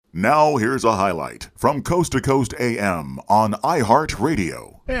Now here's a highlight from Coast to Coast AM on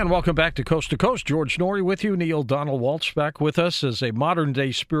iHeartRadio. And welcome back to Coast. George Noory with you. Neil Donald Waltz back with us as a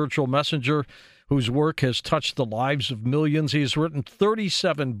modern-day spiritual messenger whose work has touched the lives of millions. He has written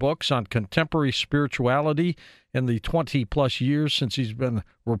 37 books on contemporary spirituality in the 20-plus years since he's been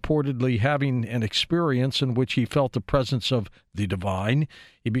reportedly having an experience in which he felt the presence of the divine.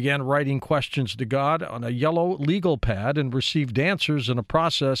 He began writing questions to God on a yellow legal pad and received answers in a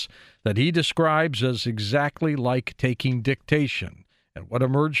process that he describes as exactly like taking dictation. And what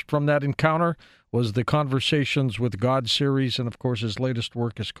emerged from that encounter was the Conversations with God series, and of course his latest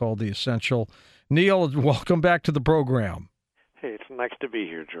work is called The Essential. Neil, welcome back to the program. Hey, it's nice to be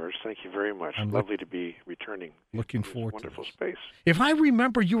here, George. Thank you very much. Lovely to be returning. Looking forward to this wonderful this. Space. If I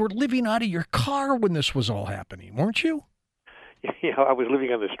remember, you were living out of your car when this was all happening, weren't you? Yeah, I was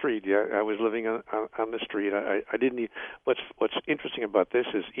living on the street. Yeah, I was living on the street. I didn't. What's interesting about this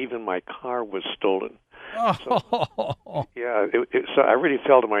is even my car was stolen. Oh. So I really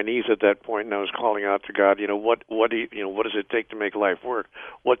fell to my knees at that point, and I was calling out to God. What does it take to make life work?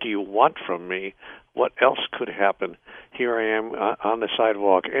 What do you want from me? What else could happen? Here I am on the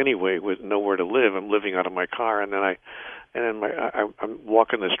sidewalk anyway, with nowhere to live. I'm living out of my car, and then I'm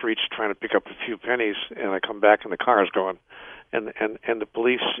walking the streets trying to pick up a few pennies, and I come back and the car is gone. And the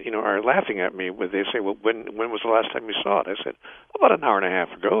police, are laughing at me. They say, "Well, when was the last time you saw it?" I said, "About an hour and a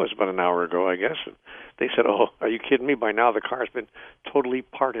half ago." It's about an hour ago, I guess. And they said, "Oh, are you kidding me? By now the car's been totally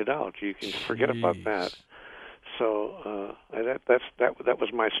parted out. You can forget about that." So that was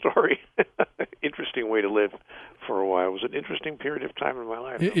my story. Interesting way to live for a while. It was an interesting period of time in my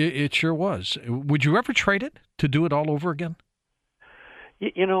life. It sure was. Would you ever trade it to do it all over again?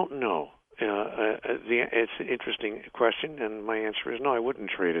 No. It's an interesting question, and my answer is no. I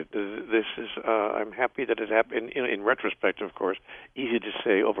wouldn't trade it. This is. I'm happy that it happened. In retrospect, of course, easy to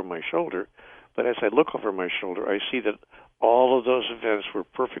say over my shoulder, but as I look over my shoulder, I see that all of those events were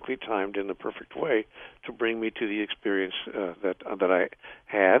perfectly timed in the perfect way to bring me to the experience that I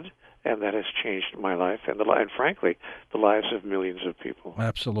had, and that has changed my life and frankly, the lives of millions of people.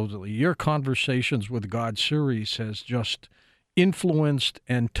 Absolutely. Your Conversations with God series has just influenced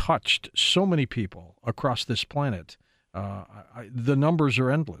and touched so many people across this planet. The numbers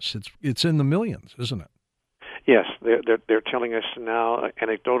are endless. It's in the millions, isn't it? Yes, they're telling us now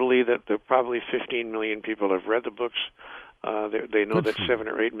anecdotally that probably 15 million people have read the books. They know that 7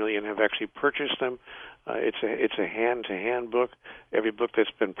 or 8 million have actually purchased them. It's a hand-to-hand book. Every book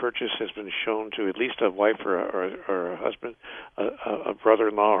that's been purchased has been shown to at least a wife or a husband, a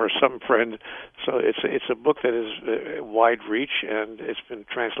brother-in-law or some friend. So it's a book that is wide reach, and it's been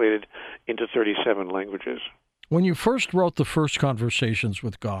translated into 37 languages. When you first wrote the first Conversations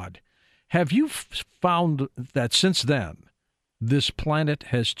with God, have you found that since then this planet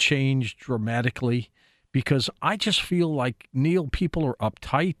has changed dramatically? Because I just feel like, Neil, people are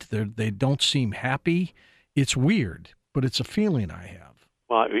uptight. They don't seem happy. It's weird, but it's a feeling I have.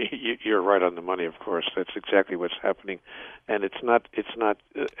 Well, you're right on the money, of course. That's exactly what's happening. And it's not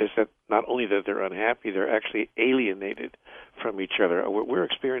only that they're unhappy, they're actually alienated from each other. We're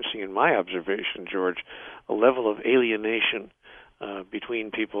experiencing, in my observation, George, a level of alienation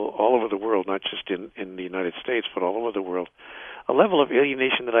between people all over the world, not just in the United States, but all over the world. A level of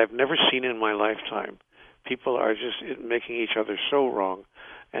alienation that I've never seen in my lifetime. People are just making each other so wrong,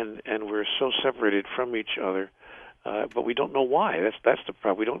 and we're so separated from each other, but we don't know why. That's the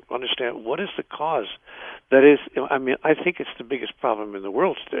problem. We don't understand what is the cause. That is, I think it's the biggest problem in the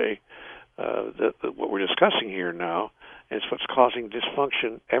world today. What we're discussing here now, and it's what's causing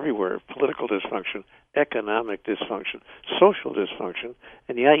dysfunction everywhere: political dysfunction, economic dysfunction, social dysfunction,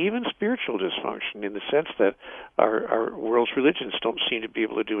 and even spiritual dysfunction, in the sense that our world's religions don't seem to be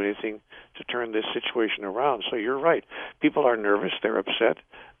able to do anything to turn this situation around. So you're right. People are nervous, they're upset,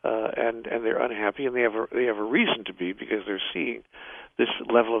 and they're unhappy, and they have a reason to be, because they're seeing this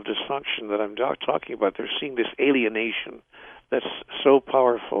level of dysfunction that I'm talking about. They're seeing this alienation that's so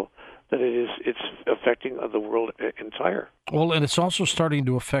powerful that it's affecting the world entire. Well, and it's also starting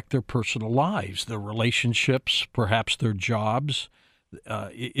to affect their personal lives, their relationships, perhaps their jobs.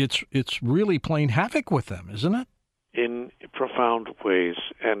 It's really playing havoc with them, isn't it? In profound ways,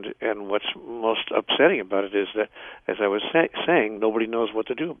 and what's most upsetting about it is that, as I was saying, nobody knows what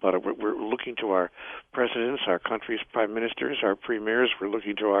to do about it. We're looking to our presidents, our country's prime ministers, our premiers. We're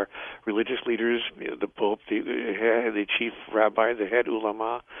looking to our religious leaders, the Pope, the chief rabbi, the head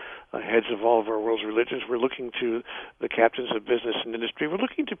ulama, heads of all of our world's religions. We're looking to the captains of business and industry. We're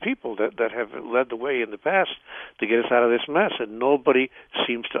looking to people that have led the way in the past to get us out of this mess, and nobody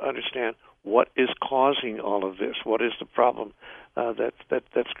seems to understand what is causing all of this? What is the problem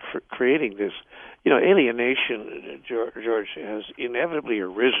that's creating this? Alienation, George, has inevitably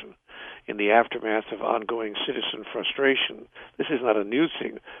arisen in the aftermath of ongoing citizen frustration. This is not a new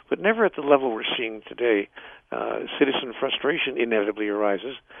thing, but never at the level we're seeing today. Citizen frustration inevitably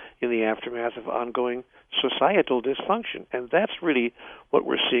arises in the aftermath of ongoing societal dysfunction, and that's really what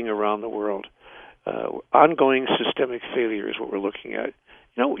we're seeing around the world. Ongoing systemic failure is what we're looking at.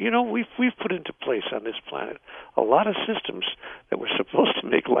 We've put into place on this planet a lot of systems that were supposed to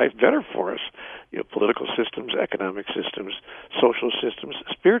make life better for us. Political systems, economic systems, social systems,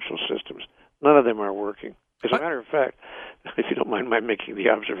 spiritual systems. None of them are working. As a matter of fact, if you don't mind my making the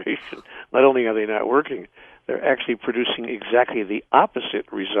observation, not only are they not working, they're actually producing exactly the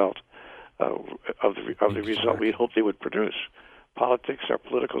opposite result of the result we hoped they would produce. Politics, our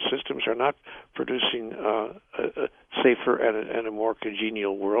political systems are not producing a safer and a more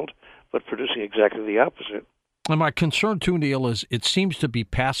congenial world, but producing exactly the opposite. And my concern, too, Neil, is it seems to be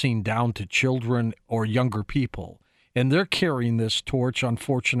passing down to children or younger people, and they're carrying this torch,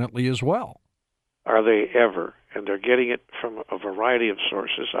 unfortunately, as well. Are they ever? And they're getting it from a variety of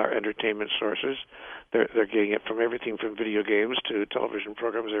sources, our entertainment sources. They're getting it from everything from video games to television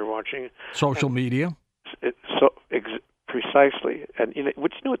programs they're watching. Social media. Precisely. And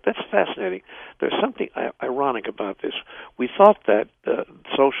that's fascinating. There's something ironic about this. We thought that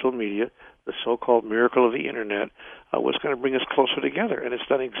social media, the so-called miracle of the Internet, was going to bring us closer together, and it's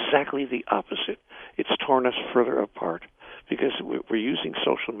done exactly the opposite. It's torn us further apart because we're using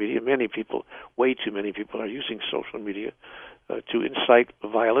social media. Many people, way too many people, are using social media to incite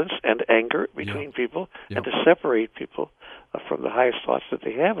violence and anger between people and to separate people from the highest thoughts that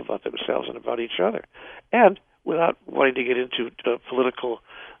they have about themselves and about each other. And without wanting to get into political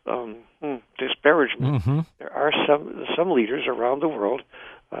disparagement, there are some leaders around the world.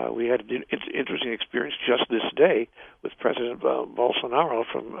 We had an interesting experience just this day with President Bolsonaro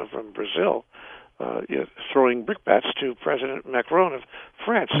from Brazil, throwing brickbats to President Macron of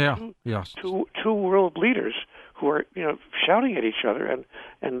France. Two world leaders who are shouting at each other,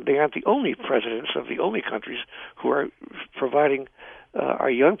 and they aren't the only presidents of the only countries who are providing our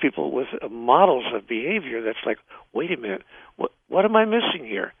young people with models of behavior that's like, wait a minute, what am I missing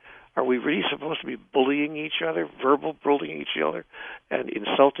here? Are we really supposed to be bullying each other, verbal bullying each other, and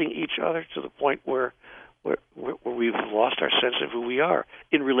insulting each other to the point where we've lost our sense of who we are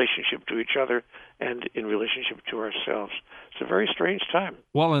in relationship to each other and in relationship to ourselves? It's a very strange time.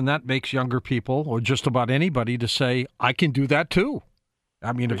 Well, and that makes younger people, or just about anybody, to say, I can do that too.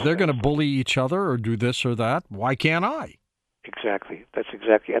 I mean, if they're going to bully each other or do this or that, why can't I? Exactly.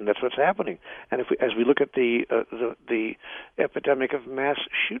 And that's what's happening. And as we look at the epidemic of mass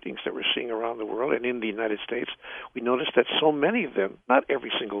shootings that we're seeing around the world and in the United States, we notice that so many of them, not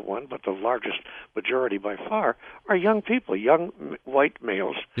every single one, but the largest majority by far, are young people, young white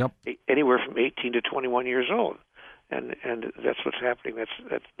males, anywhere from 18 to 21 years old. And that's what's happening.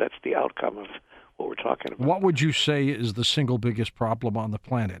 That's the outcome of what we're talking about. What would you say is the single biggest problem on the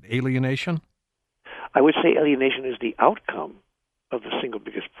planet? Alienation? I would say alienation is the outcome of the single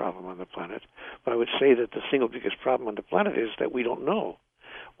biggest problem on the planet. But I would say that the single biggest problem on the planet is that we don't know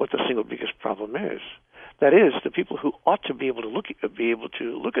what the single biggest problem is. That is, the people who ought to be able to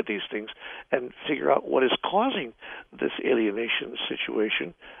look at these things and figure out what is causing this alienation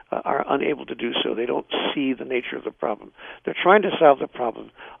situation are unable to do so. They don't see the nature of the problem. They're trying to solve the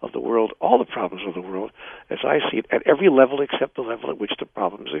problem of the world, all the problems of the world, as I see it, at every level except the level at which the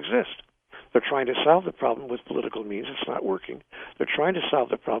problems exist. They're trying to solve the problem with political means. It's not working. They're trying to solve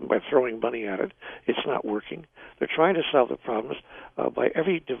the problem by throwing money at it. It's not working. They're trying to solve the problems by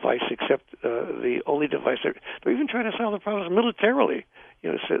every device except the only device. They're even trying to solve the problems militarily.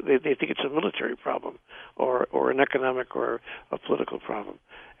 So they think it's a military problem or an economic or a political problem.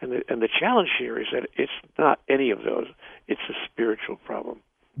 And the challenge here is that it's not any of those. It's a spiritual problem.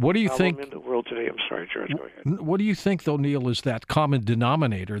 What do you think in the world today? I'm sorry, George. Go ahead. What do you think, though, Neil, is that common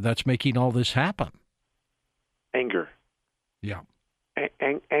denominator that's making all this happen? Anger. Yeah.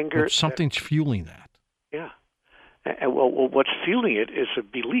 Anger. Something's fueling that. Yeah. And well, what's fueling it is a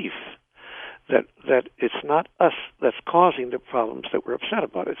belief that it's not us that's causing the problems that we're upset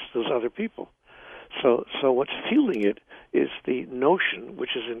about. It's those other people. So what's fueling it is the notion,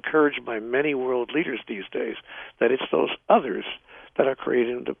 which is encouraged by many world leaders these days, that it's those others that are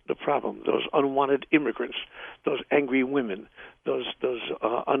creating the problem. Those unwanted immigrants, those angry women, those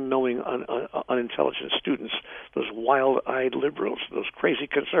unknowing, unintelligent students, those wild-eyed liberals, those crazy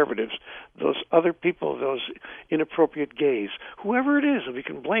conservatives, those other people, those inappropriate gays, whoever it is that we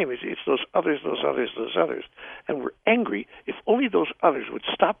can blame, it's those others, those others, those others. And we're angry. If only those others would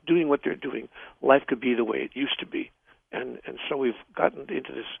stop doing what they're doing, life could be the way it used to be. And so we've gotten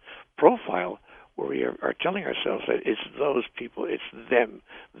into this profile where we are telling ourselves that it's those people, it's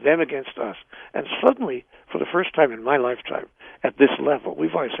them against us. And suddenly, for the first time in my lifetime, at this level,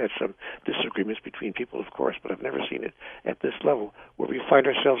 we've always had some disagreements between people, of course, but I've never seen it at this level, where we find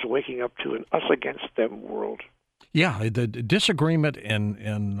ourselves waking up to an us against them world. Yeah, the disagreement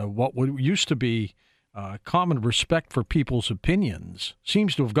and what used to be common respect for people's opinions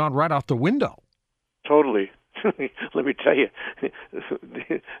seems to have gone right out the window. Totally. Let me tell you,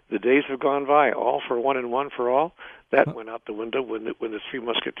 the days have gone by. All for one and one for all. That went out the window when the Three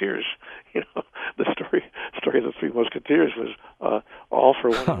Musketeers. The story of the Three Musketeers was all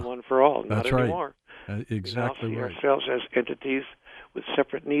for one and one for all. Not That's right. anymore. Exactly we now see right. ourselves as entities with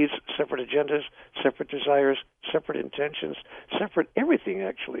separate needs, separate agendas, separate desires, separate intentions, separate everything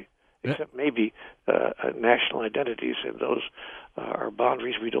actually, except maybe national identities, and those are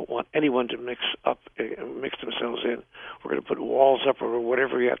boundaries we don't want anyone to mix themselves in. We're going to put walls up or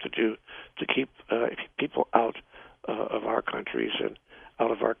whatever we have to do to keep people out of our countries and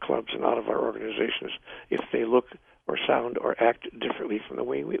out of our clubs and out of our organizations if they look or sound or act differently from the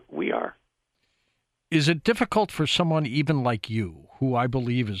way we are. Is it difficult for someone even like you, who I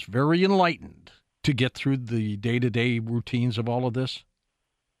believe is very enlightened, to get through the day-to-day routines of all of this?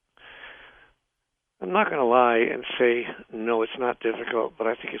 I'm not going to lie and say no, it's not difficult, but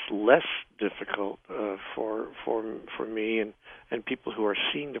I think it's less difficult for me and people who are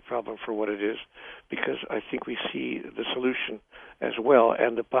seeing the problem for what it is, because I think we see the solution as well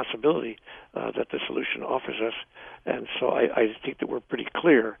and the possibility that the solution offers us, and so I think that we're pretty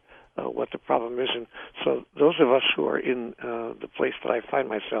clear what the problem is, and so those of us who are in the place that I find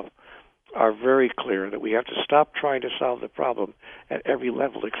myself are very clear that we have to stop trying to solve the problem at every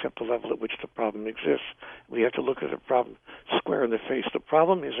level except the level at which the problem exists. We have to look at the problem square in the face. The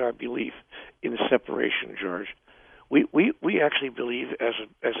problem is our belief in separation, George. We actually believe as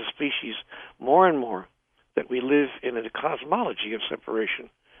a species more and more that we live in a cosmology of separation,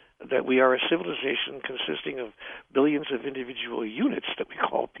 that we are a civilization consisting of billions of individual units that we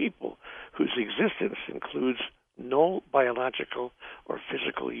call people, whose existence includes no biological or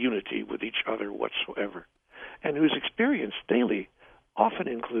physical unity with each other whatsoever, and whose experience daily often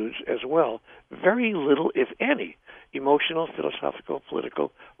includes as well very little, if any, emotional, philosophical,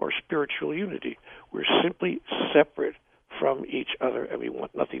 political, or spiritual unity. We're simply separate from each other, and we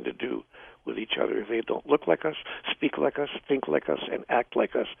want nothing to do with each other. If they don't look like us, speak like us, think like us, and act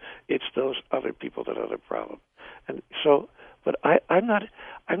like us, it's those other people that are the problem. And so, but I'm not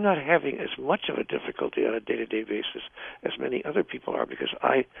having as much of a difficulty on a day-to-day basis as many other people are, because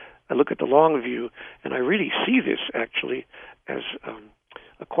I look at the long view, and I really see this actually as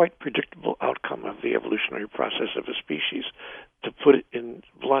a quite predictable outcome of the evolutionary process of a species. To put it in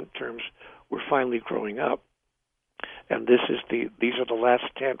blunt terms, we're finally growing up, and these are the last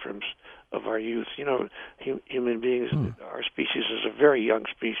tantrums of our youth. Human beings, our species is a very young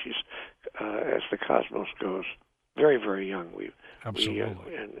species as the cosmos goes. Very, very young.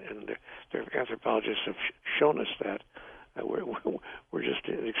 Absolutely. And the anthropologists have shown us that. We're just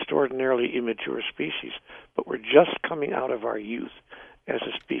an extraordinarily immature species, but we're just coming out of our youth as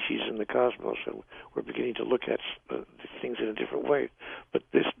a species in the cosmos, and we're beginning to look at things in a different way. But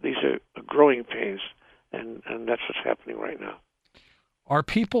these are growing pains, and that's what's happening right now. Are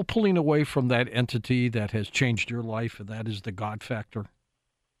people pulling away from that entity that has changed your life, and that is the God factor?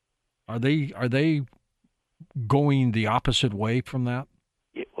 Are they going the opposite way from that?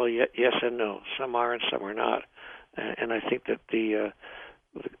 Well, yes and no. Some are and some are not. And I think that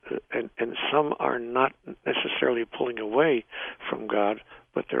and some are not necessarily pulling away from God,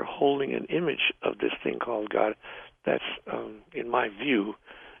 but they're holding an image of this thing called God that's, in my view,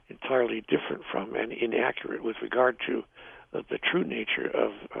 entirely different from and inaccurate with regard to the true nature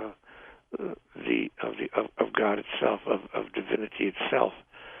of God itself, of divinity itself.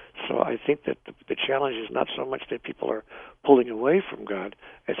 So I think that the challenge is not so much that people are pulling away from God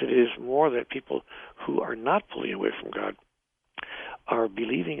as it is more that people who are not pulling away from God are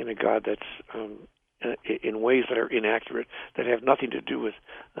believing in a God that's in ways that are inaccurate, that have nothing to do with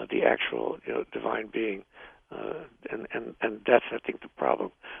the actual divine being. And that's, I think, the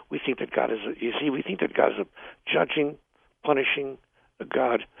problem. We think that God is we think that God is a judging, punishing, a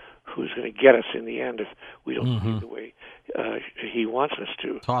God who's going to get us in the end if we don't behave the way He wants us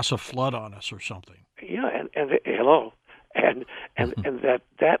to. Toss a flood on us or something. Yeah, and hello, and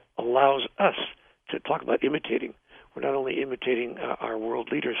that allows us to talk about imitating. We're not only imitating our world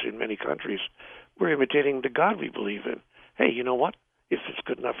leaders in many countries, we're imitating the God we believe in. Hey, you know what? If it's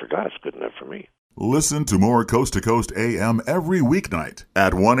good enough for God, it's good enough for me. Listen to more Coast to Coast AM every weeknight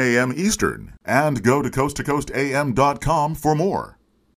at 1 a.m. Eastern, and go to coasttocoastam.com for more.